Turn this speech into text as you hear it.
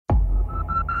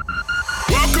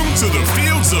to the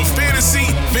Fields of Fantasy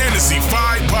Fantasy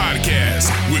 5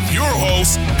 podcast with your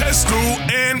hosts, Pestell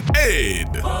and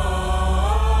Ed.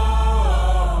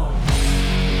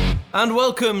 And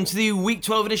welcome to the Week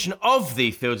 12 edition of the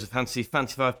Fields of Fantasy 5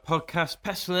 podcast.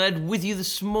 Pestell and Ed with you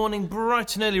this morning,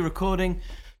 bright and early recording.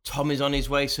 Tom is on his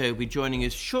way, so he'll be joining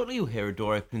us shortly. You'll hear a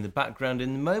door open in the background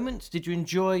in a moment. Did you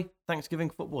enjoy Thanksgiving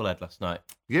football, Ed, last night?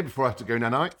 Yeah, before I had to go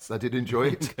nanites, I did enjoy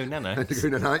it. Go nano. I had to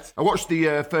go nanites. I watched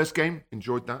the first game,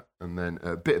 enjoyed that, and then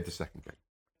a bit of the second game.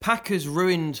 Packers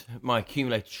ruined my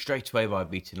accumulator straight away by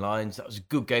beating Lions. That was a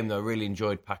good game, though. I really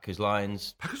enjoyed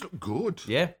Packers-Lions. Packers look good.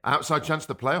 Yeah. Outside chance of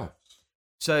the playoffs.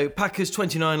 So Packers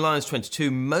 29, Lions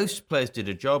 22. Most players did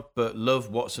a job, but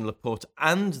Love, Watson, Laporte,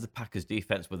 and the Packers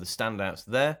defense were the standouts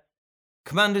there.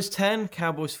 Commanders 10,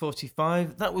 Cowboys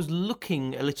 45. That was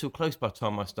looking a little close by the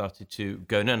time I started to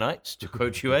go nanites, to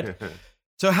quote you, Ed.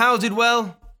 So Howell did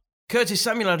well. Curtis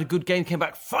Samuel had a good game, came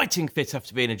back fighting fit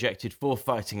after being ejected for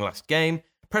fighting last game.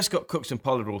 Prescott, Cooks, and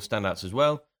Pollard all standouts as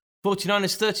well.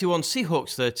 49ers 31,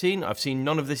 Seahawks 13. I've seen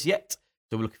none of this yet,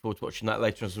 so we're looking forward to watching that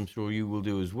later, as I'm sure you will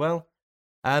do as well.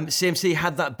 CMC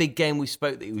had that big game we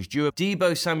spoke that he was due.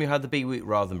 Debo Samuel had the big week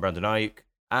rather than Brandon Ayuk.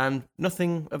 And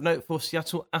nothing of note for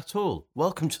Seattle at all.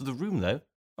 Welcome to the room, though,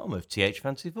 Tom of TH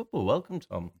Fantasy Football. Welcome,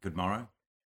 Tom. Good morrow.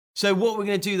 So what we're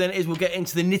going to do then is we'll get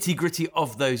into the nitty-gritty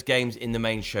of those games in the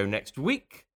main show next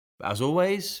week. But as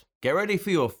always, get ready for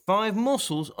your 5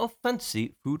 morsels of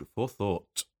fantasy food for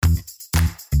thought.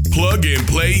 Plug and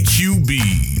Play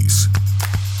QBs.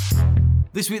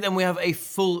 This week, then, we have a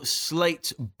full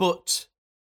slate, but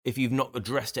if you've not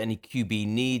addressed any QB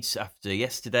needs after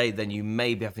yesterday, then you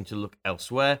may be having to look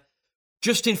elsewhere.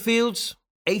 Justin Fields,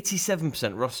 87%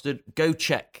 rostered. Go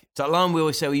check. It's that line we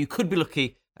always say, well, you could be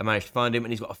lucky I managed to find him,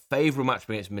 and he's got a favourable match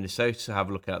against Minnesota, so have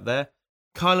a look out there.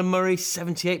 Kyler Murray,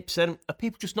 78%. Are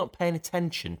people just not paying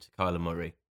attention to Kyler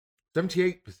Murray?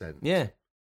 78%? Yeah.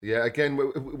 Yeah, again,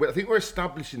 I think we're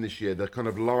establishing this year the kind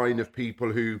of line of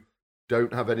people who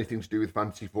don't have anything to do with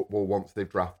fantasy football once they've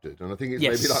drafted. And I think it's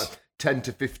maybe like 10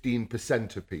 to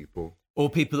 15% of people. Or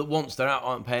people that once they're out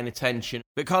aren't paying attention.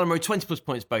 But Kyler Murray, 20 plus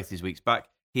points both his weeks back.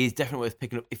 He is definitely worth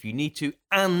picking up if you need to,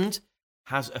 and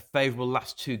has a favourable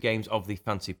last 2 games of the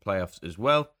fantasy playoffs as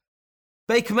well.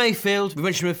 Baker Mayfield, we've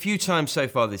mentioned him a few times so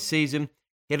far this season.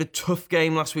 He had a tough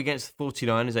game last week against the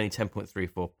 49ers, only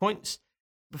 10.34 points.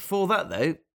 Before that,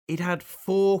 though, he'd had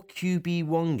 4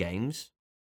 QB1 games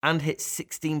and hit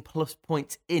 16 plus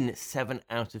points in 7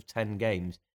 out of 10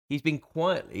 games. He's been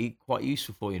quietly quite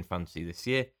useful for you in fantasy this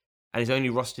year, and he's only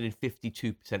rostered in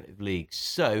 52% of leagues.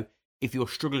 So if you're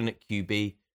struggling at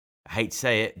QB, I hate to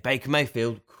say it, Baker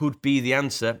Mayfield could be the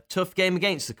answer. Tough game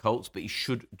against the Colts, but he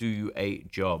should do you a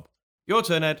job. Your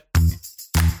turn, Ed.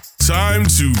 Time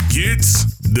to get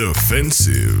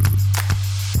defensive.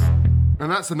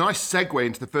 And that's a nice segue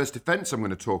into the first defence I'm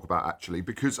going to talk about, actually,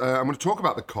 because I'm going to talk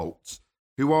about the Colts,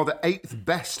 who are the 8th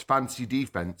best fantasy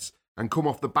defence and come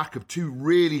off the back of 2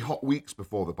 really hot weeks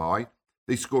before the bye.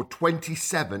 They scored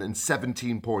 27 and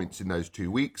 17 points in those 2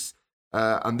 weeks.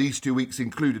 And these 2 weeks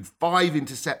included 5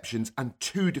 interceptions and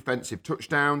 2 defensive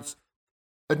touchdowns.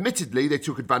 Admittedly, they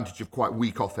took advantage of quite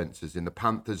weak offences in the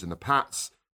Panthers and the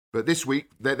Pats. But this week,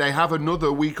 they have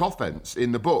another weak offence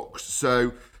in the books.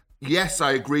 So, yes,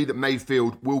 I agree that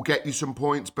Mayfield will get you some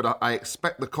points, but I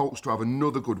expect the Colts to have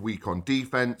another good week on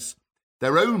defence.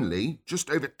 They're only just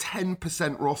over 10%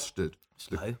 rostered.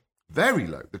 It's low. Very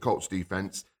low, the Colts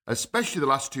defence, especially the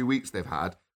last 2 weeks they've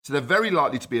had. So they're very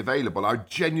likely to be available. I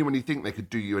genuinely think they could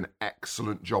do you an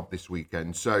excellent job this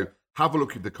weekend. So have a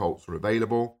look if the Colts are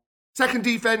available. Second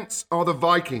defence are the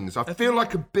Vikings. I feel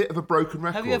like a bit of a broken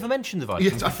record. Have you ever mentioned the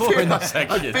Vikings Yes, before in that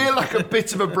section? I feel like a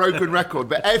bit of a broken record,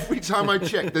 but every time I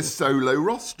check, they're so low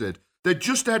rostered. They're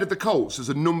just ahead of the Colts as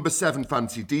a number 7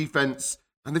 fantasy defence,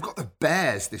 and they've got the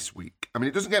Bears this week. I mean,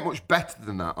 it doesn't get much better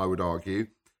than that, I would argue.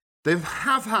 They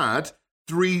have had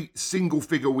 3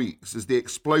 single-figure weeks as the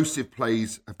explosive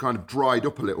plays have kind of dried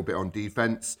up a little bit on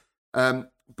defence.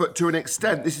 But to an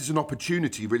extent, this is an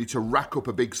opportunity really to rack up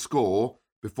a big score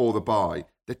before the bye.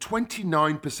 They're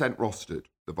 29% rostered,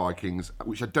 the Vikings,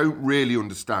 which I don't really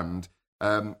understand.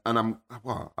 And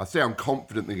I say I'm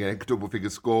confident they're going to get a double-figure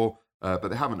score, but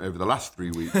they haven't over the last 3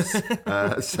 weeks.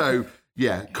 So,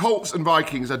 yeah, Colts and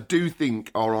Vikings, I do think,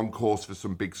 are on course for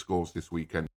some big scores this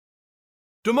weekend.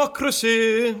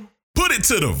 Democracy. Put it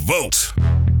to the vote.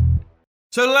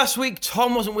 So last week,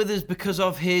 Tom wasn't with us because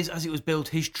of his, as it was billed,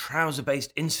 his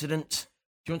trouser-based incident.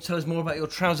 Do you want to tell us more about your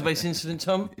trouser-based incident,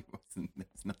 Tom?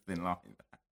 It's nothing like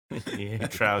that. Yeah,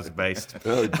 trouser-based.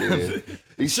 Oh, dear.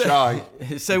 He's shy.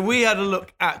 So we had a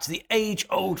look at the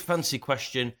age-old fantasy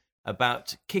question,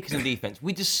 about kickers and defense.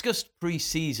 We discussed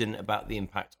pre-season about the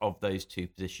impact of those two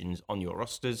positions on your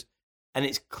rosters, and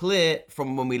it's clear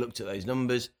from when we looked at those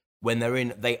numbers, when they're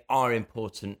in, they are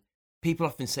important. People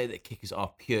often say that kickers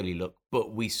are purely luck,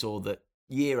 but we saw that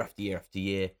year after year after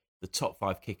year, the top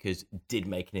 5 kickers did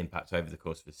make an impact over the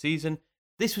course of the season.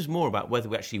 This was more about whether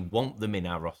we actually want them in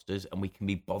our rosters and we can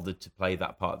be bothered to play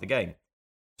that part of the game.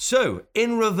 So,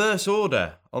 in reverse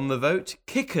order on the vote,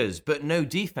 kickers but no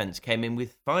defense came in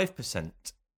with 5%.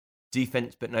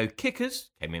 Defense but no kickers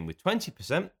came in with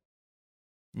 20%.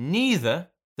 Neither,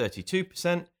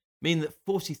 32%, mean that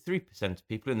 43% of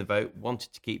people in the vote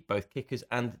wanted to keep both kickers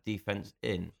and defense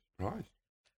in. Right.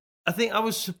 I think I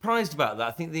was surprised about that.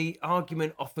 I think the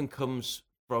argument often comes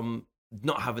from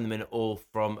not having them in at all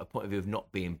from a point of view of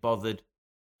not being bothered.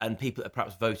 And people that are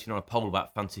perhaps voting on a poll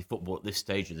about fantasy football at this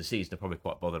stage of the season are probably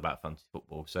quite bothered about fantasy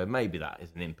football. So maybe that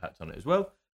is an impact on it as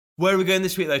well. Where are we going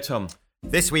this week, though, Tom?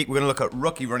 This week, we're going to look at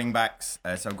rookie running backs.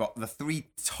 So I've got the 3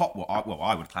 top,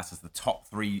 I would class as the top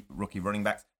 3 rookie running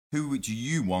backs. Who would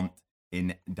you want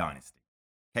in Dynasty?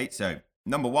 Okay, so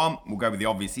number 1, we'll go with the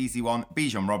obvious easy one,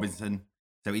 Bijan Robinson.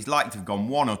 So he's likely to have gone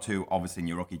 1 or 2, obviously, in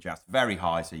your rookie draft. Very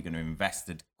high, so you're going to have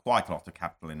invested quite a lot of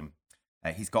capital in him.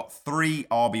 He's got 3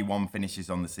 RB1 finishes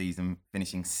on the season,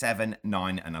 finishing 7,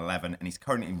 9, and 11, and he's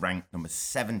currently ranked number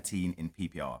 17 in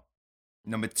PPR.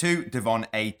 Number 2, Devon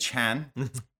A. Chan,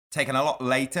 taken a lot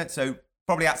later, so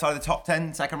probably outside of the top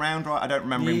 10, second round, right? I don't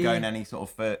remember him going any sort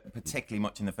of particularly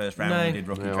much in the first round when he did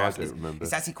rookie drafts. I don't remember.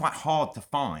 It's actually quite hard to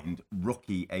find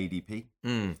rookie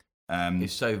ADP.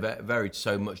 It's so varied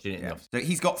so much, didn't it? Yeah. So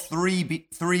he's got 3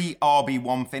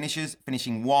 RB1 finishes,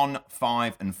 finishing 1,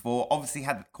 5, and 4. Obviously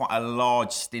had quite a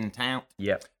large stint out.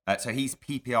 Yep. So he's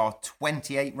PPR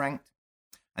 28 ranked.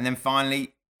 And then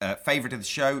finally, favourite of the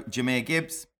show, Jahmyr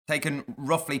Gibbs, taken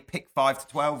roughly pick 5 to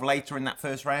 12 later in that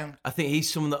first round. I think he's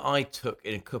someone that I took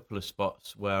in a couple of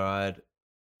spots where I had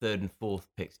 3rd and 4th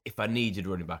picks. If I needed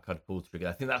running back, I'd pull the trigger.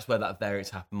 I think that's where that variance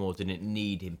happened more. Didn't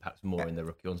need impacts more in the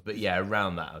rookie ones. But yeah,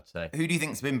 around that, I'd say. Who do you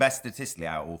think's been best statistically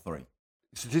out of all 3?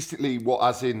 Statistically, what,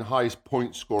 as in highest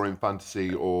point score in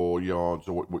fantasy or yards,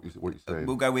 or what are you saying?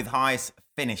 We'll go with highest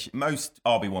finish, most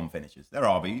RB1 finishes. They're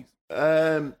RBs.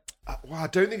 Well, I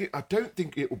don't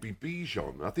think it will be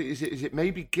Bijan. I think is it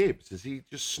maybe Gibbs? Has he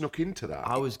just snuck into that?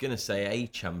 I was going to say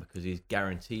Acham because he's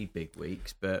guaranteed big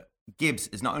weeks, but Gibbs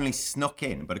has not only snuck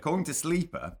in, but according to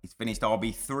Sleeper, he's finished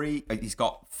RB3. He's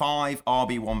got 5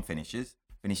 RB1 finishes,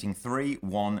 finishing 3,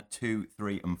 1, 2,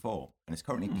 3, and 4, and is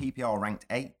currently PPR ranked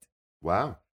 8.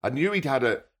 Wow! I knew he'd had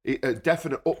a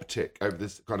definite uptick over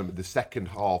this kind of the second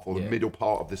half or the middle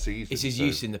part of the season. It's his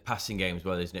use in the passing game as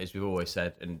well, isn't it? As we've always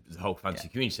said, and the whole fantasy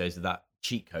community says that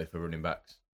cheat code for running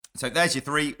backs. So there's your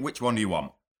 3. Which one do you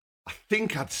want? I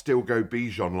think I'd still go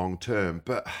Bijan long term,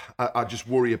 but I just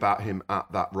worry about him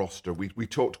at that roster. We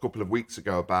talked a couple of weeks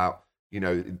ago about,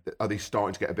 are they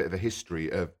starting to get a bit of a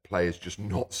history of players just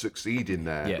not succeeding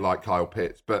there, like Kyle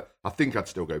Pitts? But I think I'd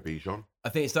still go Bijan. I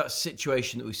think it's that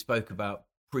situation that we spoke about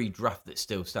pre-draft that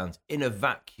still stands. In a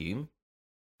vacuum,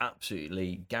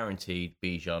 absolutely guaranteed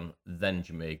Bijan, then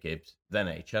Jahmyr Gibbs, then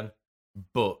Achane.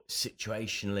 But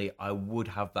situationally, I would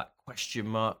have that question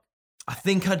mark. I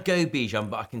think I'd go Bijan,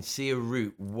 but I can see a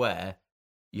route where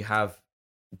you have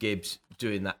Gibbs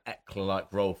doing that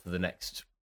Eckler-like role for the next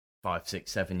 5, 6,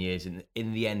 7 years, and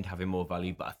in the end having more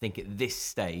value. But I think at this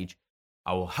stage,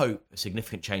 I will hope a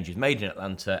significant change is made in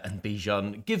Atlanta, and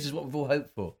Bijan gives us what we've all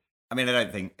hoped for. I mean, I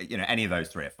don't think any of those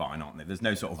 3 are fine, aren't they? There's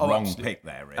no sort of wrong pick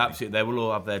there, really. Absolutely, they will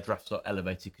all have their draft stock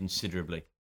elevated considerably.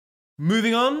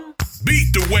 Moving on.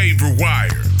 Beat the waiver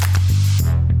wire.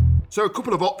 So a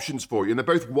couple of options for you, and they're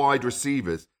both wide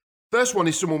receivers. First one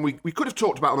is someone we could have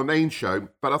talked about on the main show,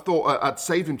 but I thought I'd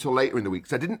save him till later in the week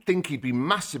because I didn't think he'd be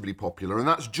massively popular, and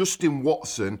that's Justin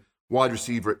Watson, wide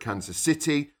receiver at Kansas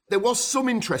City. There was some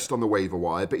interest on the waiver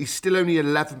wire, but he's still only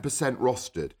 11%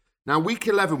 rostered. Now, week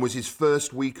 11 was his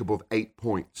first week above 8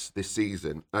 points this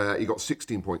season. He got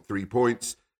 16.3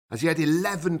 points, as he had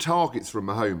 11 targets from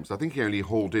Mahomes. I think he only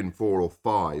hauled in 4 or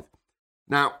 5.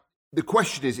 Now, the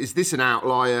question is this an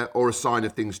outlier or a sign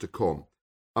of things to come?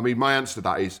 I mean, my answer to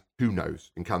that is, who knows,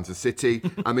 in Kansas City.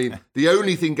 I mean, the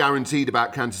only thing guaranteed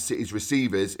about Kansas City's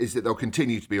receivers is that they'll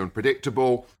continue to be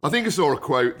unpredictable. I think I saw a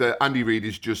quote that Andy Reid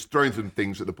is just throwing some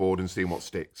things at the board and seeing what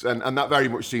sticks. And that very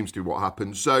much seems to be what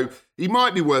happens. So he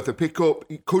might be worth a pickup.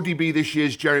 Could he be this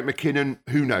year's Jerick McKinnon?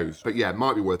 Who knows? But yeah,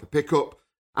 might be worth a pickup.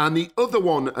 And the other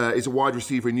one is a wide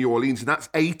receiver in New Orleans, and that's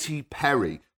A.T.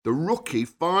 Perry. The rookie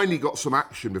finally got some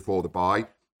action before the bye,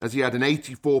 as he had an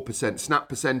 84% snap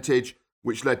percentage,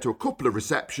 which led to a couple of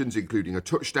receptions, including a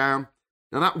touchdown.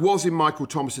 Now, that was in Michael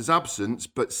Thomas's absence,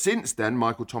 but since then,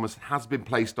 Michael Thomas has been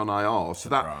placed on IR. So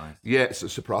Surprise. it's a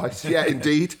surprise. Yeah,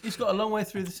 indeed. He's got a long way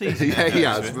through the season. Yeah, he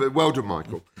has. Well done,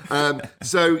 Michael.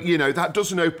 So,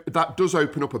 that does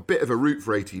open up a bit of a route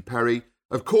for A.T. Perry.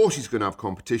 Of course, he's going to have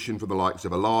competition from the likes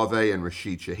of Olave and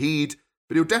Rashid Shaheed,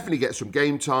 but he'll definitely get some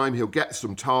game time. He'll get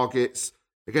some targets.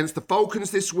 Against the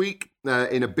Falcons this week,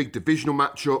 in a big divisional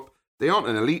matchup, they aren't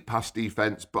an elite pass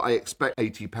defence, but I expect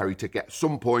A.T. Perry to get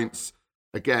some points.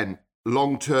 Again,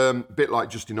 long-term, a bit like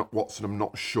Justin Watson, I'm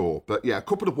not sure. But yeah, a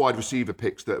couple of wide receiver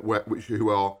picks who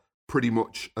are pretty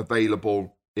much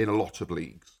available in a lot of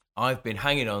leagues. I've been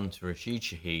hanging on to Rashid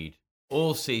Shaheed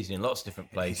all season in lots of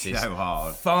different places. So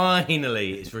hard.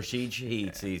 Finally, it's Rashid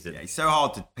Shaheed season. Yeah, it's so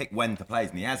hard to pick when to play,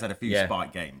 and he has had a few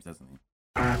spike games, hasn't he?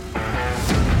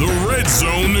 The Red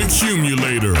Zone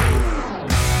Accumulator.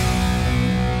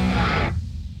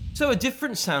 So a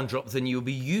different sound drop than you'll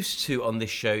be used to on this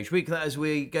show each week. That as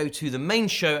we go to the main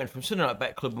show and from Sunday Night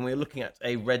Bet Club, and we're looking at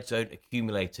a Red Zone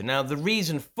Accumulator. Now, the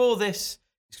reason for this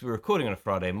is we're recording on a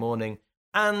Friday morning,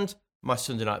 and my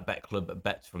Sunday Night Bet Club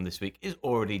bet from this week is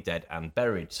already dead and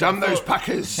buried. So Damn those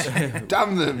Packers!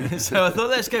 Damn them! So I thought,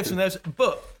 let's go from those.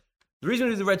 But the reason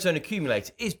we do the Red Zone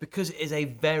Accumulator is because it is a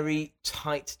very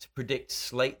tight to predict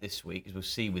slate this week, as we'll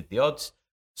see with the odds.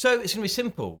 So it's going to be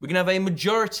simple. We're going to have a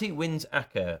majority wins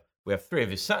ACCA. We have three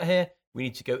of us sat here. We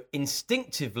need to go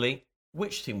instinctively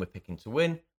which team we're picking to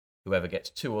win. Whoever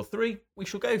gets 2 or 3, we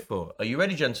shall go for. Are you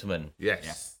ready, gentlemen?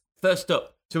 Yes. First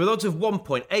up, so with odds of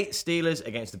 1.8, Steelers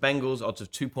against the Bengals, odds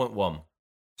of 2.1.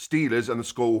 Steelers, and the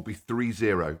score will be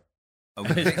 3-0. Oh,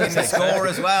 picking the score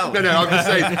as well. No, I'm just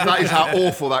saying, that is how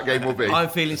awful that game will be. I'm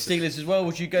feeling Steelers as well.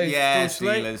 Would you go Yeah, full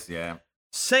slate? Steelers, yeah.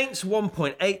 Saints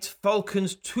 1.8,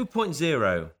 Falcons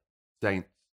 2.0. Saints.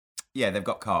 Yeah, they've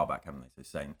got Carr back, haven't they? So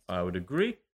Saints. I would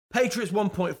agree. Patriots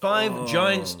 1.5,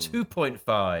 Giants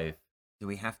 2.5. Do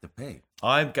we have to pick?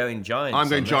 I'm going Giants. I'm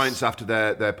going on Giants this. after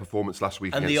their performance last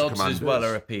week And against the odds Commanders. as well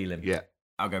are appealing. Yeah.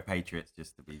 I'll go Patriots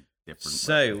just to be different.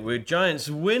 So, we're Giants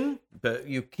win, but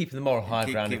you're keeping the moral high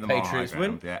ground if keep the moral Patriots high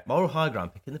win. ground, yeah. Moral high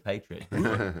ground, picking the Patriots.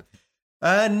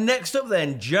 Next up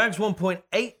then, Jags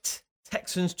 1.8,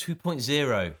 Texans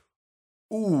 2.0.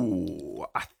 Ooh,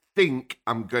 I think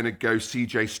I'm going to go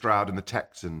CJ Stroud and the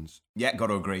Texans. Yeah, got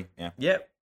to agree. Yeah. Yep,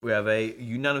 we have a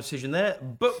unanimous decision there.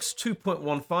 Bucks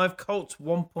 2.15, Colts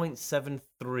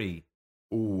 1.73.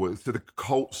 Ooh, so the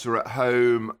Colts are at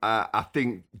home. I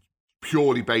think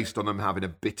purely based on them having a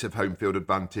bit of home field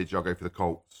advantage, I'll go for the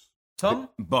Colts. Tom?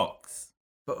 Bucks.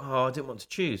 But I didn't want to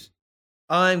choose.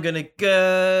 I'm going to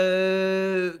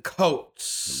go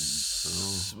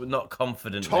Colts. Not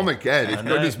confident. Tom again. If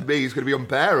goodness me, it's going to be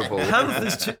unbearable.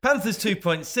 Panthers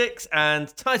 2.6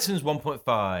 and Titans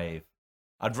 1.5.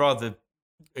 I'd rather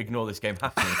ignore this game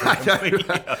happening.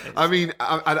 I mean,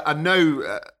 I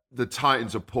know the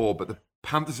Titans are poor, but the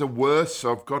Panthers are worse,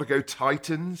 so I've got to go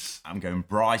Titans. I'm going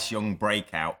Bryce Young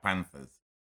breakout Panthers.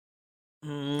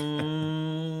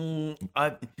 Don't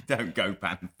go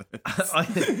Panthers.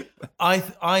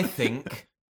 I think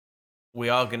we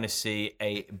are going to see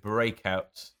a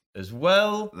breakout as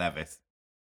well. Levis.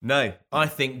 No, I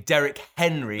think Derrick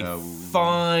Henry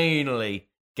finally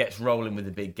gets rolling with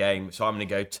the big game, so I'm going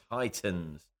to go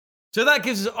Titans. So that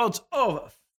gives us odds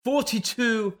of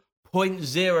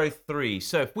 42.03.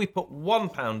 So if we put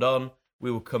 £1 on,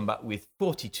 we will come back with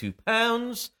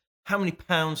 £42. How many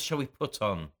pounds shall we put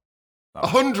on?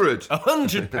 100.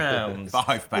 £100.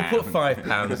 £5. We'll put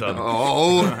 £5 on.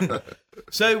 Oh.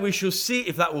 So we shall see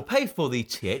if that will pay for the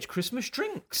TH Christmas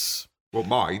drinks. Well,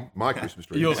 my Christmas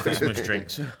drink. Your Christmas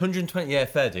drinks. 120, yeah,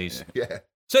 fair dues. Yeah.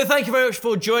 So thank you very much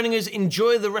for joining us.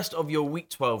 Enjoy the rest of your Week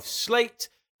 12 slate.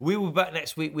 We will be back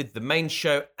next week with the main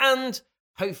show and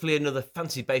hopefully another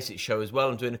Fancy Basics show as well.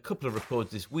 I'm doing a couple of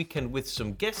records this weekend with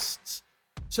some guests.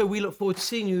 So we look forward to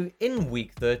seeing you in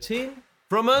Week 13.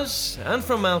 From us and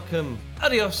from Malcolm,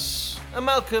 adios. And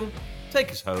Malcolm,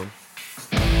 take us home.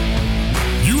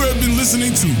 You have been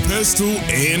listening to Pestell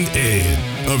and Ed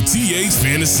of TH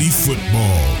Fantasy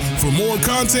Football. For more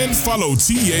content, follow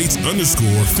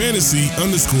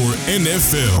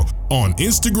TH_fantasy_NFL on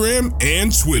Instagram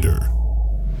and Twitter.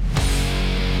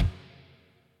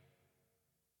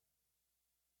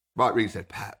 Mike Reed said,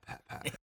 pat, pat, pat.